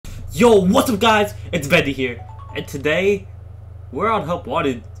Yo, what's up guys? It's Bendy here, and today we're on Help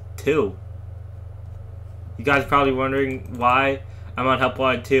Wanted 2. You guys are probably wondering why I'm on Help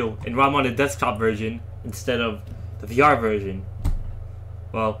Wanted 2 and why I'm on the desktop version instead of the VR version.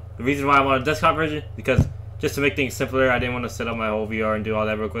 Well, the reason why I'm on a desktop version is because just to make things simpler, I didn't want to set up my whole VR and do all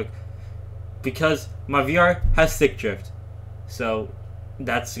that real quick. Because my VR has stick drift, so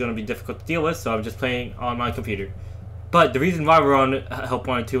that's going to be difficult to deal with, so I'm just playing on my computer. But the reason why we're on Help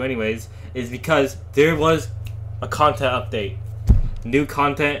Wanted 2 anyways is because there was a content update. New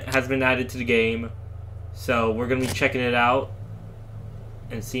content has been added to the game, so we're going to be checking it out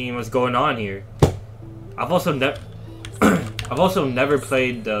and seeing what's going on here. I've also never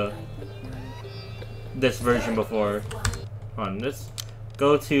played this version before. Hold on, let's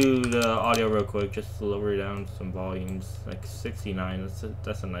go to the audio real quick, just to lower down some volumes, like 69.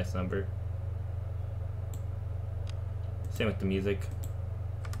 That's a nice number. Same with the music.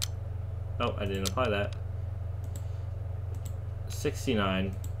 Oh, I didn't apply that.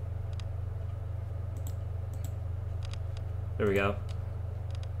 69. There we go.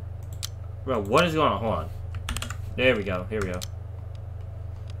 Bro, what is going on? Hold on. There we go. Here we go.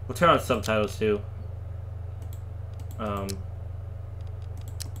 We'll turn on subtitles too. We'll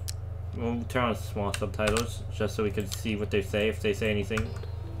turn on small subtitles just so we can see what they say, if they say anything.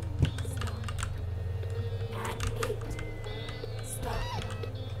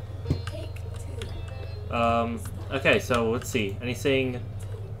 Okay, so let's see. Anything?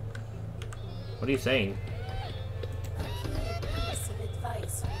 What are you saying?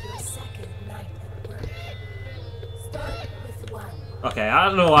 Okay, I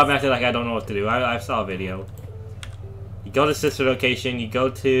don't know why I'm acting like I don't know what to do. I saw a video. You go to sister location, you go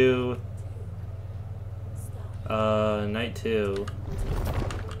to night 2.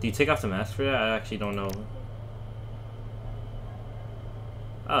 Do you take off the mask for that? I actually don't know.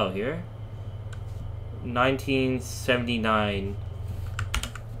 Oh, here? 1979.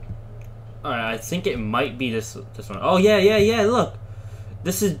 Alright, I think it might be this one. Oh yeah, look!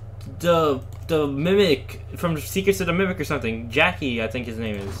 This is the Mimic from Secrets of the Mimic or something. Jackie, I think his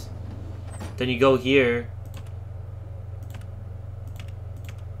name is. Then you go here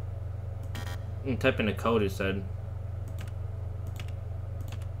and type in the code, it said.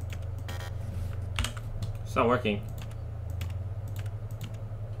 It's not working.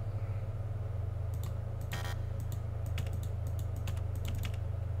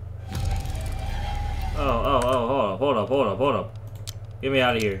 Oh, hold up. Get me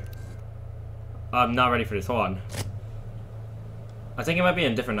out of here. I'm not ready for this, hold on. I think it might be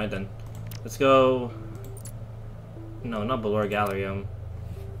in a different night then. Let's go... No, not Belore Gallery, Hold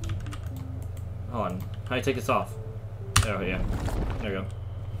on, how do you take this off? Oh yeah, there we go.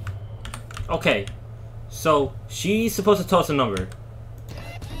 Okay, so she's supposed to tell us a number.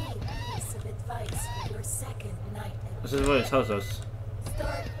 This is what it tells us.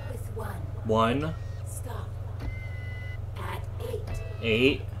 Start with 1. Stop. At 8.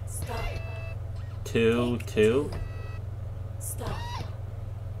 8. Stop. 2. 2. Stop.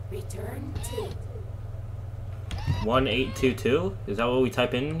 Return to 1822. Is that what we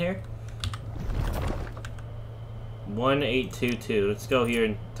type in here? 1822. Let's go here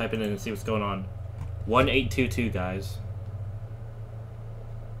and type it in and see what's going on. 1822, guys.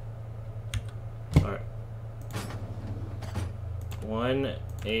 Alright.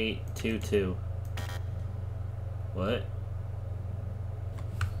 1822. What?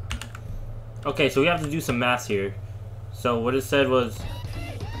 Okay, so we have to do some math here. So what it said was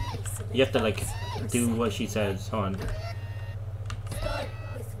you have to like do what she says. Hold on. Start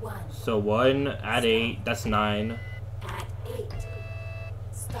with 1. So 1 at 8, that's 9. At 8.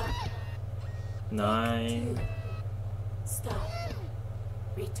 Stop. 9. Stop.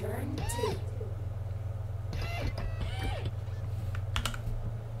 Return to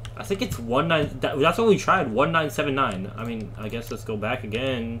I think it's 19. That's what we tried. 1979. I mean, I guess let's go back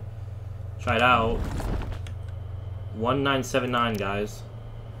again. Try it out. 1979, guys.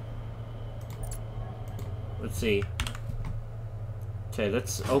 Let's see. Okay,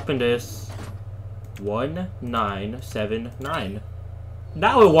 let's open this. 1979.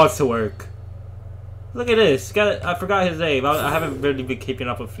 Now it wants to work. Look at this. I forgot his name. I haven't really been keeping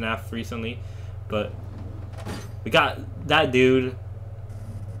up with Fnaf recently, but we got that dude.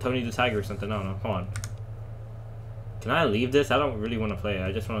 Tony the Tiger or something. I don't know. Hold on. Can I leave this? I don't really want to play it.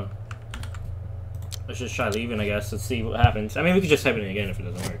 I just want to... Let's just try leaving, I guess. Let's see what happens. I mean, we could just type it in again if it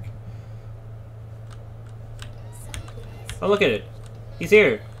doesn't work. Oh, look at it. He's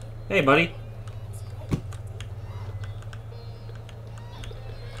here. Hey, buddy.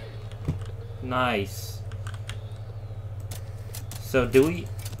 Nice. So do we...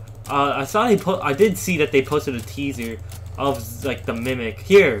 I saw I did see that they posted a teaser of like the mimic.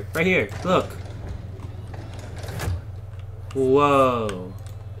 Here, right here. Look. Whoa.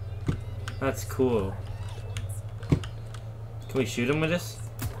 That's cool. Can we shoot him with this?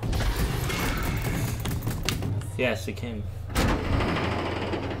 Yes, we can.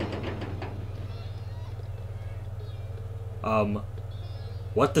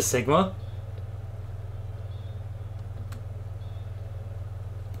 What the Sigma?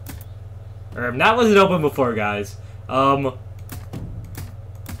 That wasn't open before, guys.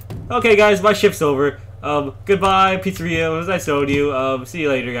 Okay, guys, my shift's over. Goodbye, pizzeria. It was nice knowing you. See you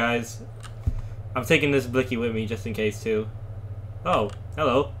later, guys. I'm taking this blicky with me just in case, too. Oh,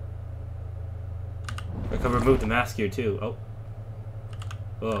 hello. I can remove the mask here, too. Oh.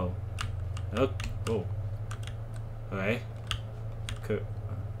 Whoa. Oh. Oh. Okay.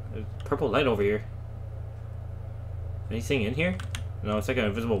 There's purple light over here. Anything in here? No, it's like an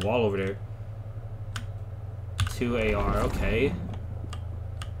invisible wall over there. 2 AR, okay.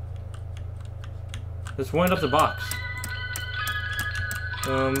 Let's wind up the box.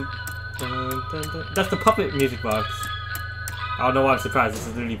 That's the puppet music box. I don't know why I'm surprised. This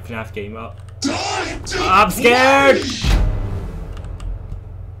is literally a Fnaf game. Oh. I'm scared!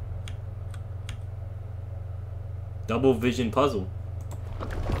 Double vision puzzle.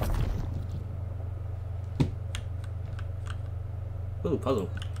 Ooh, puzzle.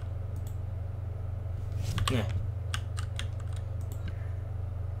 Yeah.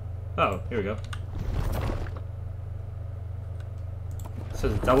 Oh, here we go. It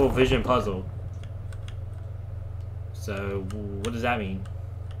says double vision puzzle. So, what does that mean?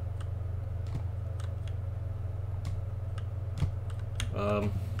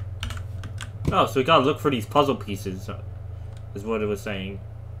 Oh, so we gotta look for these puzzle pieces, is what it was saying.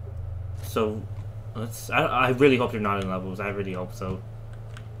 So, I really hope they're not in levels. I really hope so.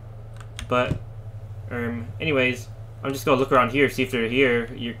 But, anyways, I'm just gonna look around here, see if they're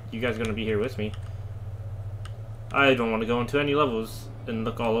here. You guys are gonna be here with me. I don't want to go into any levels and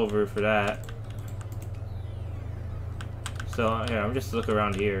look all over for that. So, yeah, I'm just look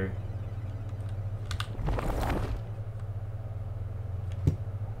around here.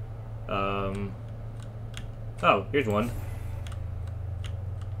 Oh, here's one.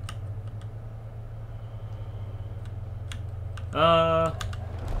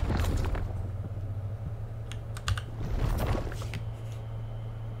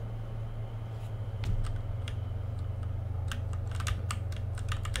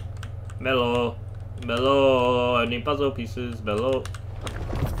 Mellow, I need puzzle pieces, mellow.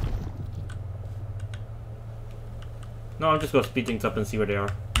 No, I'm just gonna speed things up and see where they are.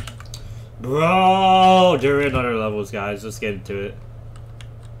 Bro, they're in other levels, guys. Let's get into it.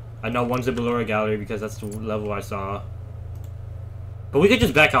 I know one's in Ballora Gallery because that's the level I saw. But we could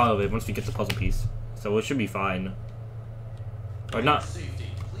just back out of it once we get the puzzle piece. So it should be fine. Or not.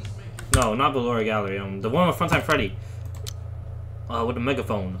 No, not Ballora Gallery. The one with Funtime Freddy. With the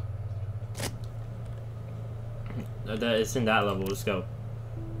megaphone. It's in that level. Let's go.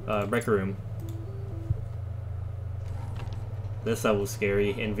 Breaker room. This level's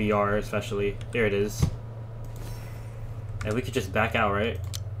scary, in VR especially. Here it is. And we could just back out, right?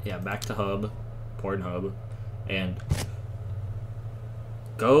 Yeah, back to hub. Porn hub. And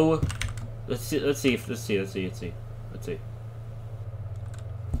go. Let's see.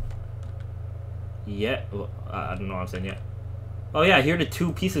 Yeah, well, I don't know what I'm saying yet. Oh yeah, here are the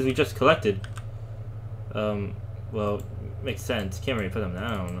 2 pieces we just collected. Well, makes sense. Can't really put them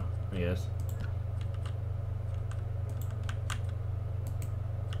down, I guess.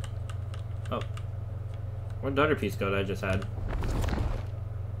 Oh. Where'd the other piece go that I just had?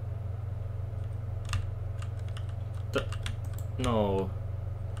 No.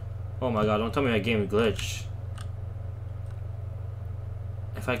 Oh my god, don't tell me my game glitched.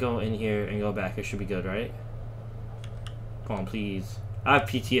 If I go in here and go back, it should be good, right? Come on, please. I have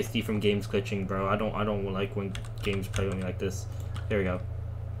PTSD from games glitching, bro. I don't like when games play with me like this. There we go.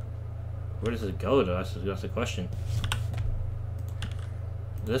 Where does it go, though? That's the question.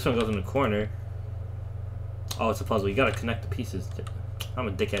 This one goes in the corner. Oh, it's a puzzle. You gotta connect the pieces. I'm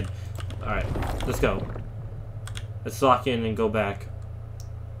a dickhead. Alright, let's go. Let's lock in and go back.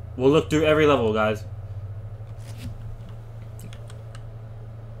 We'll look through every level, guys.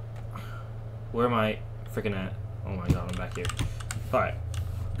 Where am I freaking at? Oh my god, I'm back here. Alright.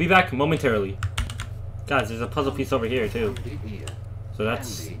 Be back momentarily. Guys, there's a puzzle piece over here, too. So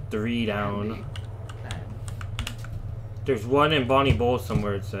that's 3 down. There's one in Bonnie Bowl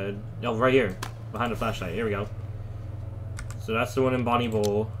somewhere, it said. Oh, right here. Behind the flashlight. Here we go. So that's the one in Bonnie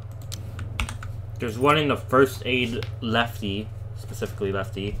Bowl. There's one in the first aid lefty. Specifically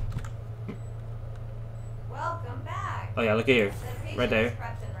lefty. Come back. Oh yeah, look at here. The Right there. patient's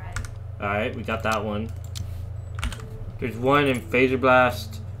prepped and ready. Alright, we got that one. There's one in Phaser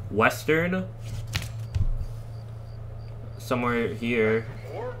Blast Western. Somewhere here.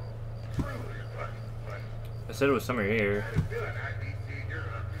 I said it was somewhere here.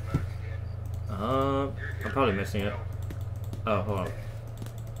 I'm probably missing it. Oh, hold on.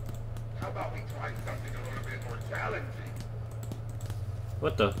 How about we try something a little bit more challenging?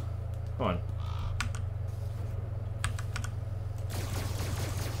 What the? Hold on.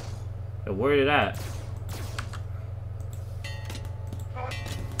 Yo, where did that?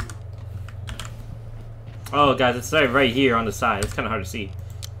 Oh, guys, it's right here on the side. It's kind of hard to see.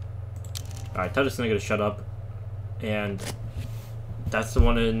 Alright, tell this nigga to shut up. And that's the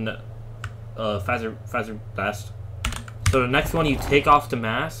one in Phaser Blast. So the next one, you take off the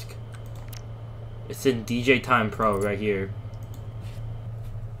mask. It's in DJ Time Pro right here.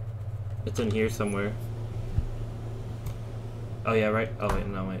 It's in here somewhere. Oh yeah, right. Oh wait,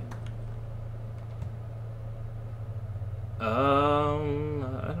 no wait. I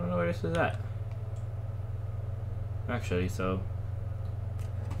don't know where this is at. Actually, so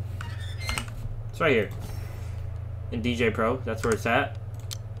it's right here in DJ Pro. That's where it's at.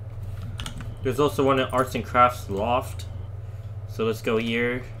 There's also one in Arts and Crafts Loft. So let's go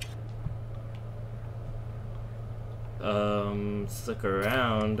here. Stick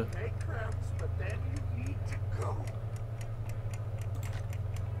around. Make crafts, but then you need to go.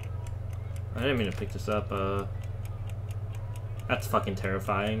 I didn't mean to pick this up. That's fucking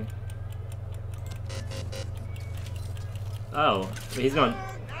terrifying. Oh, he's going.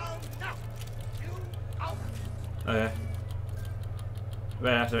 Okay.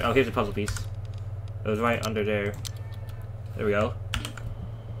 Right after. Oh, here's a puzzle piece. It was right under there. There we go.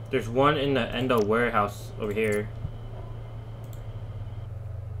 There's one in the Endo warehouse over here.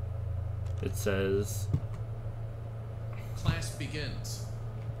 It says. Class begins.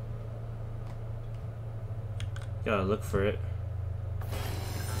 Gotta look for it.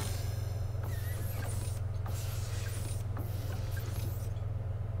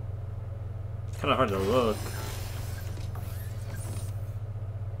 Kind of hard to look.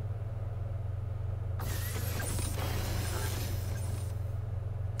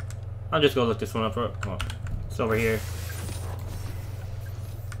 I'm just gonna look this one up. Come on. It's over here.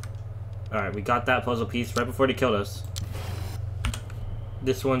 Alright, we got that puzzle piece right before they killed us.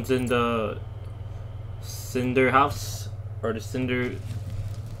 This one's in the Cinder house. Or the Cinder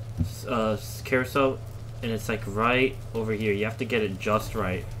carousel. And it's like right over here. You have to get it just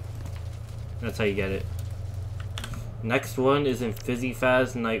right. That's how you get it. Next one is in Fizzy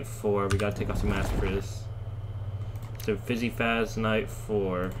Faz Night 4. We gotta take off the mask for this. So Fizzy Faz Night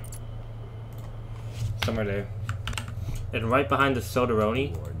 4. Somewhere there. And right behind the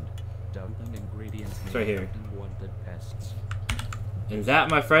Sodaroni. It's right here. And that,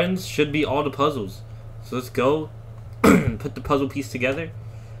 my friends, should be all the puzzles. So let's go and put the puzzle piece together.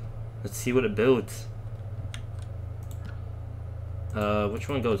 Let's see what it builds. Which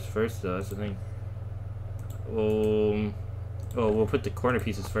one goes first though? That's the thing. Oh, we'll put the corner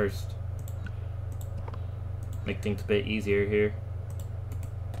pieces first. Make things a bit easier here.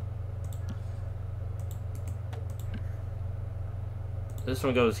 This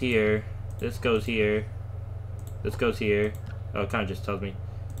one goes here. This goes here. This goes here. Oh, it kind of just tells me.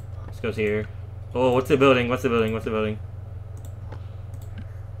 This goes here. Oh, what's the building? What's the building? What's the building?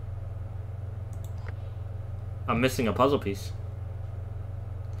 I'm missing a puzzle piece.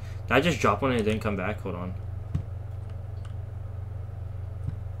 Did I just drop one and it didn't come back? Hold on.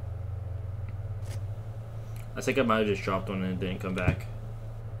 I think I might have just dropped one and it didn't come back.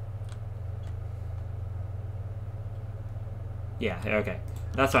 Yeah, okay.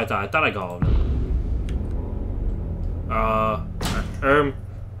 That's what I thought. I thought I got all of them.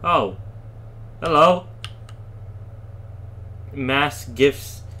 Oh. Hello. Mass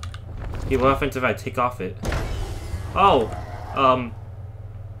gifts. What happens if I take off it? Oh.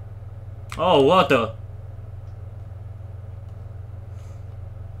 Oh, what the?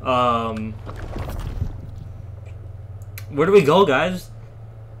 Where do we go, guys?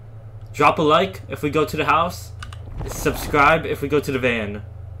 Drop a like if we go to the house. Subscribe if we go to the van.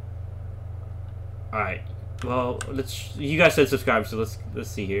 Alright. Well, you guys said subscribe, so let's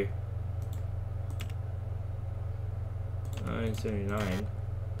see here. 979.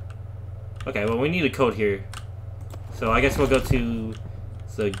 Okay, well we need a code here. So I guess we'll go to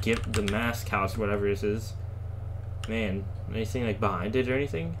the mask house, whatever this is. Man, anything like behind it or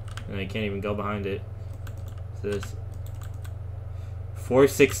anything? And I can't even go behind it. It says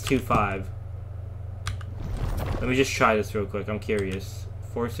 4625. Let me just try this real quick. I'm curious.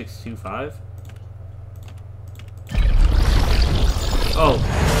 4625. Oh.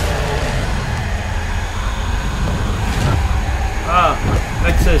 Ah,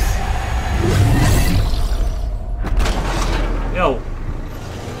 Nexus. Yo.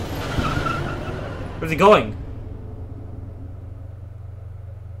 Where's he going?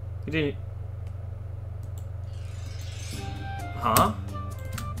 He didn't. Huh?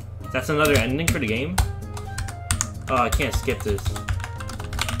 That's another ending for the game? Oh, I can't skip this.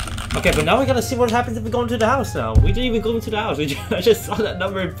 Okay, but now we gotta see what happens if we go into the house now. We didn't even go into the house. I just saw that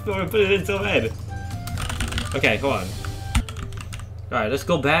number and put it into my head. Okay, hold on. Alright, let's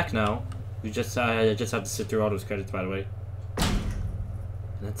go back now. I just have to sit through all those credits, by the way.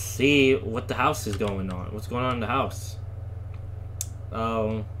 Let's see what the house is going on. What's going on in the house?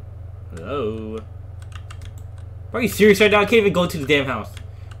 Hello? Are you serious right now? I can't even go to the damn house.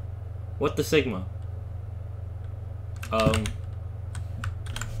 What the Sigma?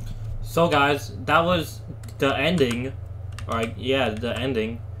 So guys, that was the ending. Alright, yeah, the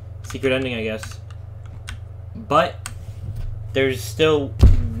ending. Secret ending, I guess. But there's still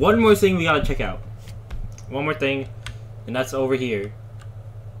one more thing we gotta check out. One more thing, and that's over here.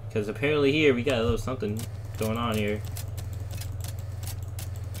 Because apparently here we got a little something going on here.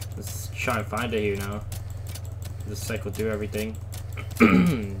 Let's try and find it here now. Just cycle through everything.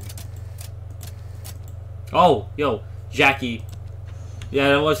 Oh, yo, Jackie. Yeah,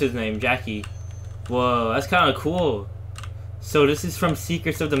 that was his name, Jackie. Whoa, that's kind of cool. So this is from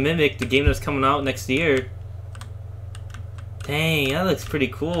Secrets of the Mimic, the game that's coming out next year. Dang, that looks pretty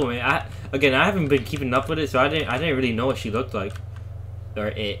cool, man. I haven't been keeping up with it, so I didn't really know what she looked like, or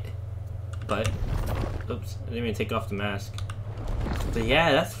it. But, oops, I didn't even take off the mask. But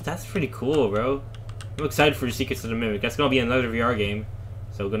yeah, that's pretty cool, bro. I'm excited for Secrets of the Mimic. That's gonna be another VR game,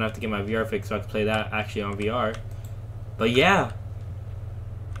 so I'm gonna have to get my VR fix so I can play that actually on VR. But yeah.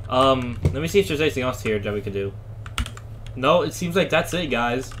 Let me see if there's anything else here that we could do. No, it seems like that's it,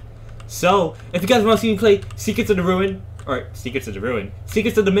 guys. So, if you guys want to see me play Secrets of the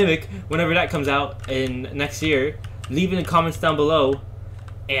Mimic, whenever that comes out in next year, leave in the comments down below,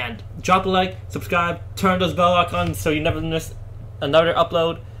 and drop a like, subscribe, turn those bell icons so you never miss another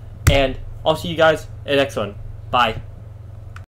upload, and I'll see you guys in the next one. Bye.